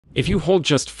If you hold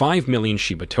just 5 million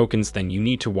Shiba tokens, then you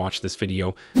need to watch this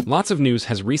video. Lots of news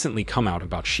has recently come out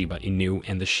about Shiba Inu,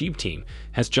 and the Shib team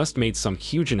has just made some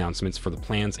huge announcements for the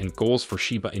plans and goals for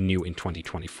Shiba Inu in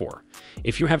 2024.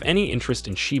 If you have any interest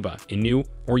in Shiba Inu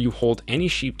or you hold any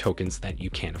Shib tokens, then you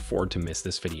can't afford to miss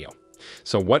this video.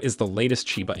 So what is the latest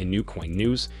Shiba Inu coin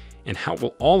news, and how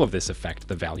will all of this affect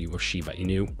the value of Shiba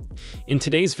Inu? In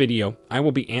today's video, I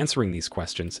will be answering these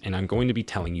questions, and I'm going to be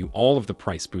telling you all of the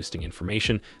price-boosting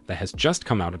information that has just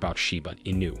come out about Shiba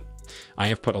Inu. I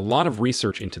have put a lot of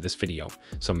research into this video,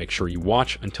 so make sure you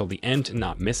watch until the end and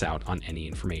not miss out on any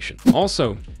information.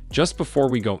 Also, just before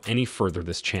we go any further,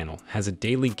 this channel has a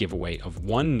daily giveaway of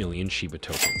 1 million Shiba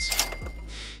tokens.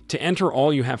 To enter,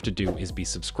 all you have to do is be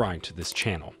subscribed to this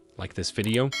channel, like this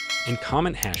video, and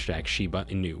comment hashtag Shiba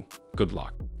Inu. Good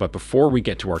luck. But before we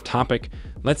get to our topic,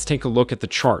 let's take a look at the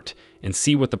chart and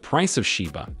see what the price of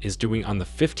Shiba is doing on the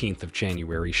 15th of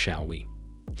January, shall we?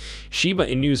 Shiba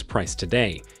Inu's price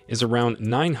today is around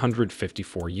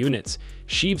 954 units.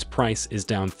 Shib's price is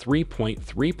down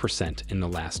 3.3% in the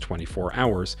last 24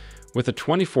 hours, with a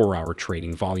 24-hour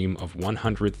trading volume of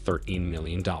 $113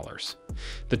 million.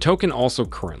 The token also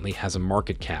currently has a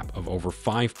market cap of over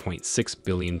 $5.6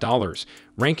 billion,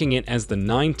 ranking it as the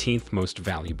 19th most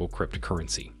valuable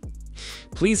cryptocurrency.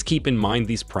 Please keep in mind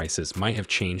these prices might have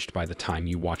changed by the time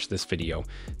you watch this video.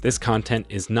 This content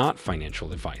is not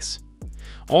financial advice.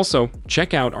 Also,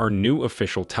 check out our new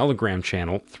official Telegram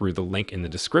channel through the link in the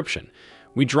description.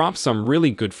 We drop some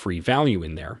really good free value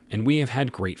in there, and we have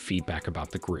had great feedback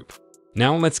about the group.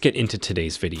 Now let's get into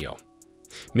today's video.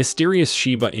 Mysterious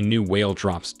Shiba Inu whale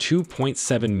drops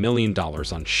 $2.7 million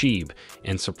on Shib,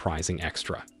 and surprising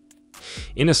extra.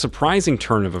 In a surprising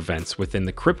turn of events within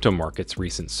the crypto market's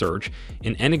recent surge,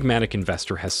 an enigmatic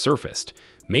investor has surfaced,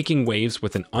 making waves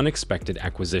with an unexpected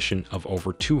acquisition of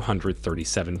over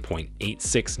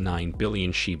 237.869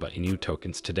 billion Shiba Inu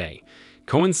tokens today,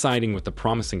 coinciding with the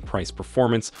promising price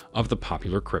performance of the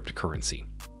popular cryptocurrency.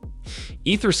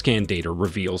 Etherscan data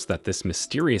reveals that this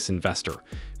mysterious investor,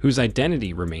 whose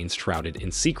identity remains shrouded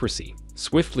in secrecy,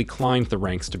 swiftly climbed the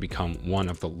ranks to become one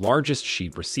of the largest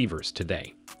Shib receivers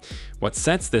today. What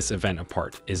sets this event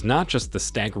apart is not just the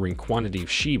staggering quantity of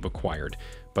Shib acquired,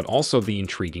 but also the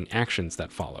intriguing actions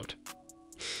that followed.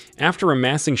 After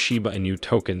amassing Shiba Inu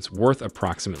tokens worth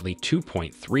approximately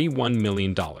 $2.31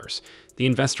 million, the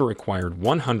investor acquired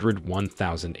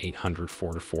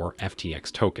 101,844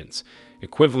 FTX tokens,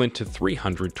 equivalent to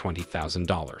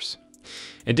 $320,000.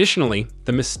 Additionally,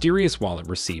 the mysterious wallet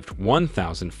received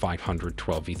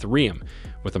 1,512 Ethereum,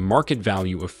 with a market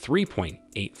value of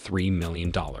 $3.83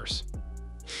 million.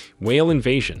 Whale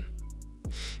invasion.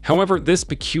 However, this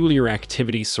peculiar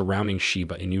activity surrounding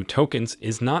Shiba Inu tokens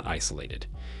is not isolated.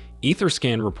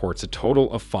 Etherscan reports a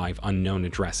total of 5 unknown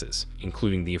addresses,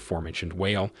 including the aforementioned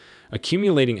whale,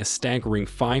 accumulating a staggering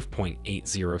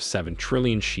 5.807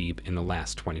 trillion Shib in the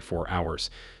last 24 hours,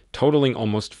 totaling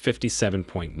almost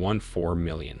 57.14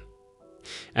 million.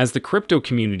 As the crypto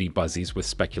community buzzes with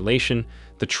speculation,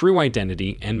 the true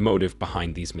identity and motive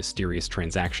behind these mysterious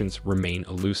transactions remain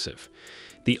elusive.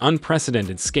 The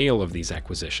unprecedented scale of these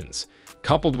acquisitions,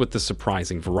 coupled with the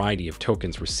surprising variety of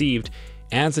tokens received,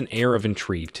 adds an air of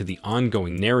intrigue to the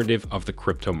ongoing narrative of the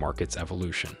crypto market's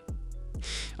evolution.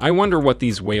 I wonder what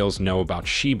these whales know about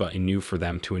Shiba Inu for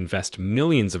them to invest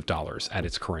millions of dollars at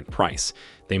its current price.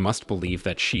 They must believe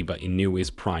that Shiba Inu is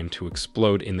primed to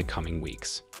explode in the coming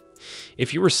weeks.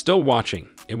 If you are still watching,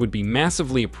 it would be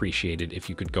massively appreciated if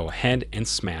you could go ahead and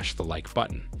smash the like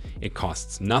button. It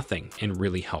costs nothing and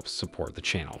really helps support the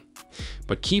channel.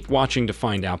 But keep watching to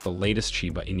find out the latest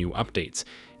Shiba Inu updates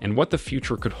and what the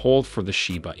future could hold for the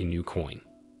Shiba Inu coin.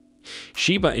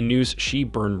 Shiba Inu's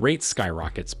Shib burn rate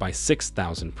skyrockets by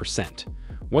 6,000%.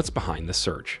 What's behind the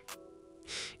surge?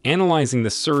 Analyzing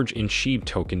the surge in Shib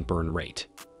token burn rate.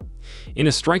 In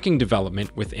a striking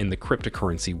development within the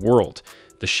cryptocurrency world,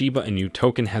 the Shiba Inu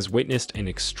token has witnessed an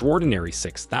extraordinary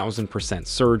 6,000%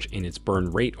 surge in its burn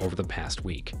rate over the past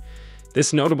week.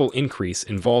 This notable increase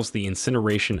involves the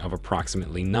incineration of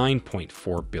approximately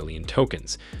 9.4 billion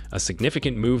tokens, a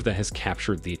significant move that has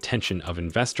captured the attention of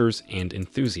investors and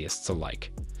enthusiasts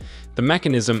alike. The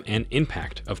mechanism and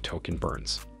impact of token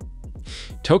burns.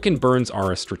 Token burns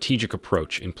are a strategic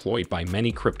approach employed by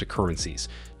many cryptocurrencies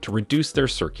to reduce their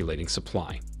circulating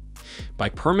supply. By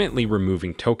permanently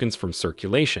removing tokens from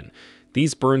circulation,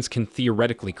 these burns can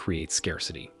theoretically create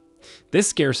scarcity. This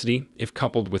scarcity, if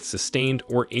coupled with sustained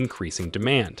or increasing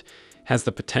demand, has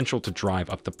the potential to drive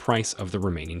up the price of the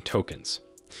remaining tokens.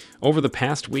 Over the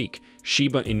past week,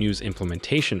 Shiba Inu's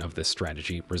implementation of this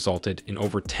strategy resulted in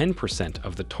over 10%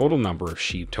 of the total number of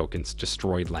Shib tokens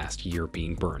destroyed last year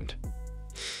being burned.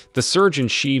 The surge in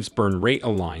Shib's burn rate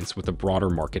aligns with a broader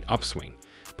market upswing,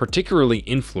 particularly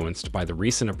influenced by the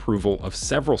recent approval of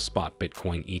several spot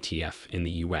Bitcoin ETF in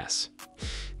the US.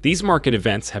 These market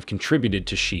events have contributed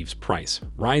to Shib's price,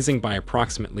 rising by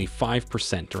approximately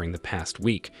 5% during the past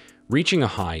week, reaching a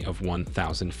high of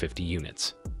 1,050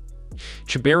 units.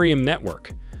 Shibarium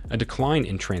network, a decline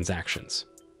in transactions.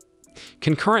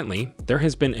 Concurrently, there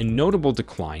has been a notable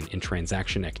decline in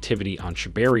transaction activity on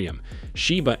Shibarium,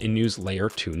 Shiba Inu's Layer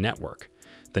 2 network.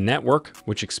 The network,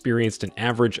 which experienced an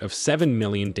average of 7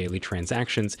 million daily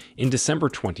transactions in December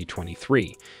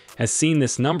 2023, has seen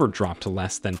this number drop to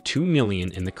less than 2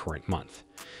 million in the current month.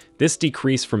 This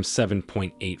decrease from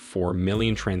 7.84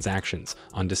 million transactions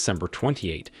on December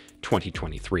 28,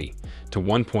 2023, to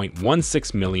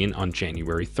 1.16 million on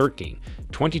January 13,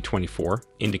 2024,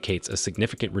 indicates a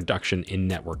significant reduction in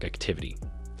network activity.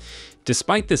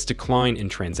 Despite this decline in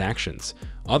transactions,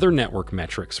 other network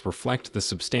metrics reflect the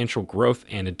substantial growth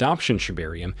and adoption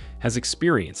Shibarium has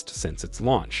experienced since its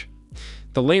launch.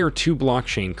 The Layer 2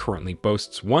 blockchain currently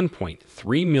boasts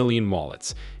 1.3 million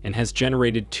wallets and has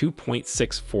generated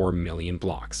 2.64 million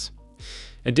blocks.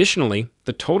 Additionally,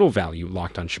 the total value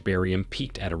locked on Shibarium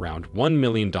peaked at around $1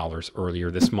 million earlier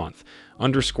this month,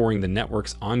 underscoring the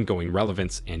network's ongoing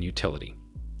relevance and utility.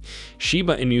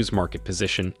 Shiba Inu's market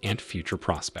position and future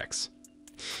prospects.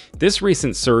 This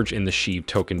recent surge in the Shib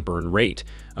token burn rate,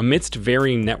 amidst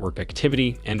varying network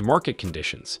activity and market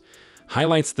conditions,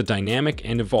 highlights the dynamic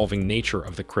and evolving nature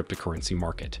of the cryptocurrency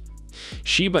market.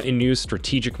 Shiba Inu's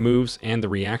strategic moves and the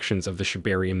reactions of the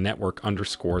Shibarium network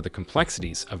underscore the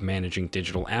complexities of managing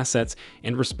digital assets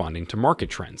and responding to market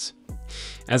trends.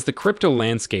 As the crypto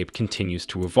landscape continues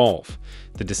to evolve,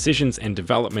 the decisions and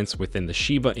developments within the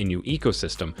Shiba Inu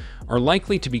ecosystem are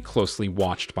likely to be closely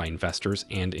watched by investors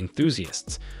and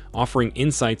enthusiasts, offering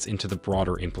insights into the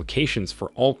broader implications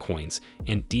for altcoins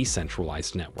and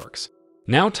decentralized networks.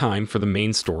 Now time for the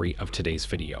main story of today's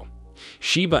video.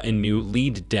 Shiba Inu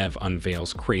lead dev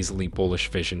unveils crazily bullish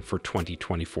vision for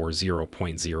 2024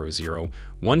 0.001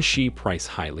 Shib price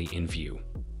highly in view.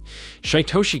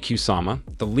 Satoshi Kusama,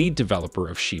 the lead developer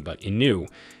of Shiba Inu,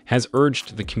 has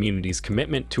urged the community's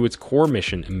commitment to its core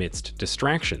mission amidst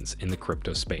distractions in the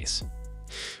crypto space.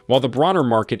 While the broader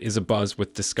market is abuzz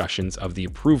with discussions of the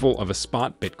approval of a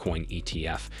spot Bitcoin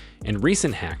ETF and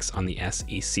recent hacks on the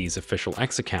SEC's official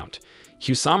X account,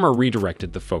 Kusama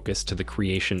redirected the focus to the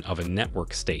creation of a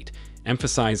network state,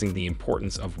 emphasizing the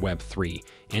importance of Web3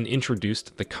 and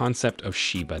introduced the concept of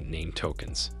Shiba name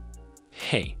tokens.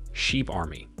 Hey, Shib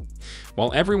Army.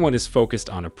 While everyone is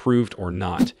focused on approved or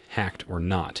not, hacked or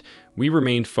not, we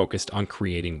remained focused on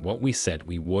creating what we said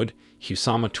we would,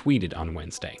 Kusama tweeted on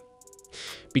Wednesday.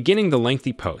 Beginning the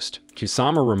lengthy post,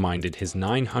 Kusama reminded his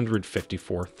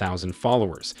 954,000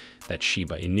 followers that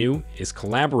Shiba Inu is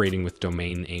collaborating with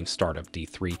domain name startup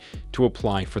D3 to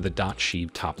apply for the .shib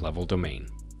top-level domain.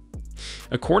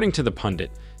 According to the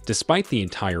pundit, despite the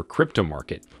entire crypto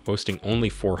market boasting only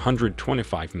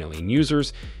 425 million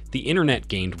users, the internet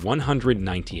gained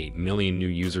 198 million new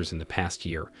users in the past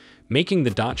year, making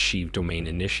the .shib domain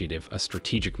initiative a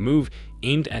strategic move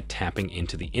aimed at tapping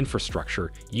into the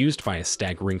infrastructure used by a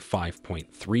staggering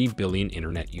 5.3 billion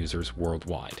internet users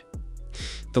worldwide.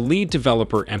 The lead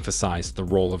developer emphasized the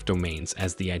role of domains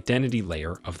as the identity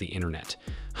layer of the internet,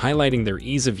 highlighting their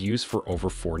ease of use for over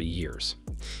 40 years.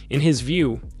 In his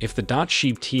view, if the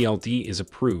 .shib TLD is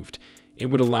approved, it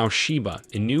would allow Shiba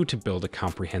Inu to build a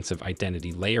comprehensive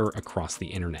identity layer across the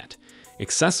internet,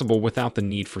 accessible without the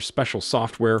need for special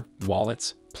software,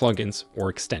 wallets, plugins, or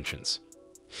extensions.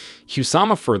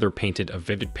 Kusama further painted a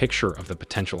vivid picture of the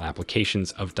potential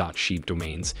applications of .shib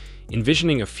domains,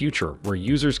 envisioning a future where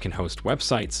users can host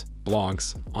websites,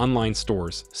 blogs, online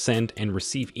stores, send and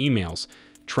receive emails,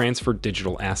 transfer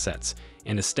digital assets,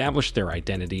 and establish their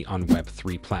identity on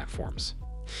Web3 platforms.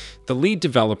 The lead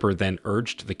developer then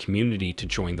urged the community to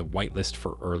join the whitelist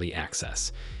for early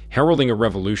access, heralding a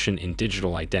revolution in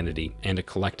digital identity and a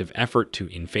collective effort to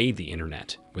invade the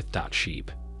internet with .shib.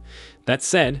 That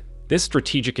said, this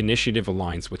strategic initiative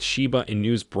aligns with Shiba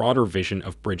Inu's broader vision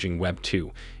of bridging Web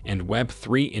 2 and Web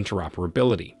 3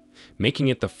 interoperability, making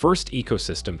it the first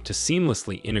ecosystem to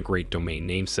seamlessly integrate domain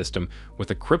name system with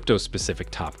a crypto-specific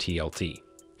top TLD.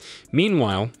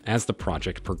 Meanwhile, as the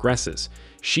project progresses,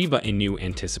 Shiba Inu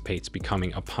anticipates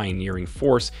becoming a pioneering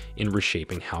force in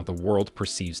reshaping how the world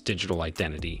perceives digital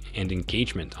identity and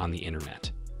engagement on the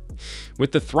internet.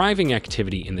 With the thriving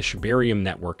activity in the Shibarium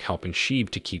network helping Shib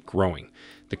to keep growing,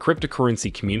 the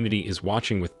cryptocurrency community is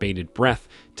watching with bated breath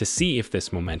to see if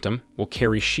this momentum will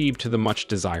carry Shib to the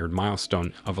much-desired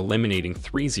milestone of eliminating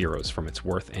 3 zeros from its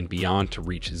worth and beyond to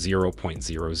reach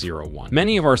 0.001.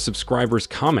 Many of our subscribers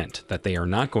comment that they are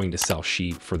not going to sell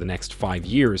Shib for the next 5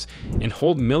 years and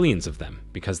hold millions of them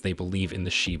because they believe in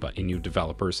the Shiba Inu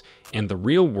developers and the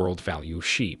real-world value of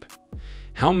Shib.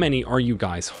 How many are you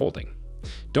guys holding?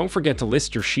 Don't forget to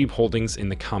list your Shib holdings in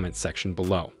the comment section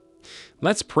below.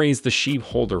 Let's praise the Shib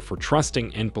holder for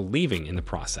trusting and believing in the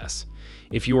process.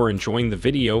 If you are enjoying the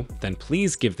video, then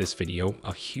please give this video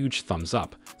a huge thumbs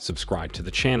up, subscribe to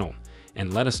the channel,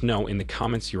 and let us know in the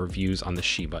comments your views on the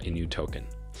Shiba Inu token.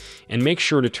 And make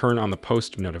sure to turn on the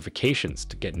post notifications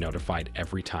to get notified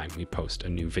every time we post a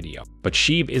new video. But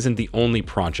Shib isn't the only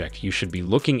project you should be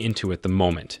looking into at the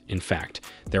moment. In fact,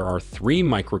 there are 3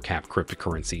 microcap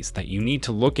cryptocurrencies that you need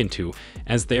to look into,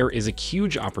 as there is a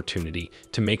huge opportunity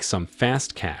to make some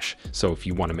fast cash. So if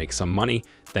you want to make some money,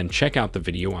 then check out the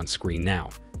video on screen now.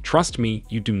 Trust me,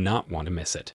 you do not want to miss it.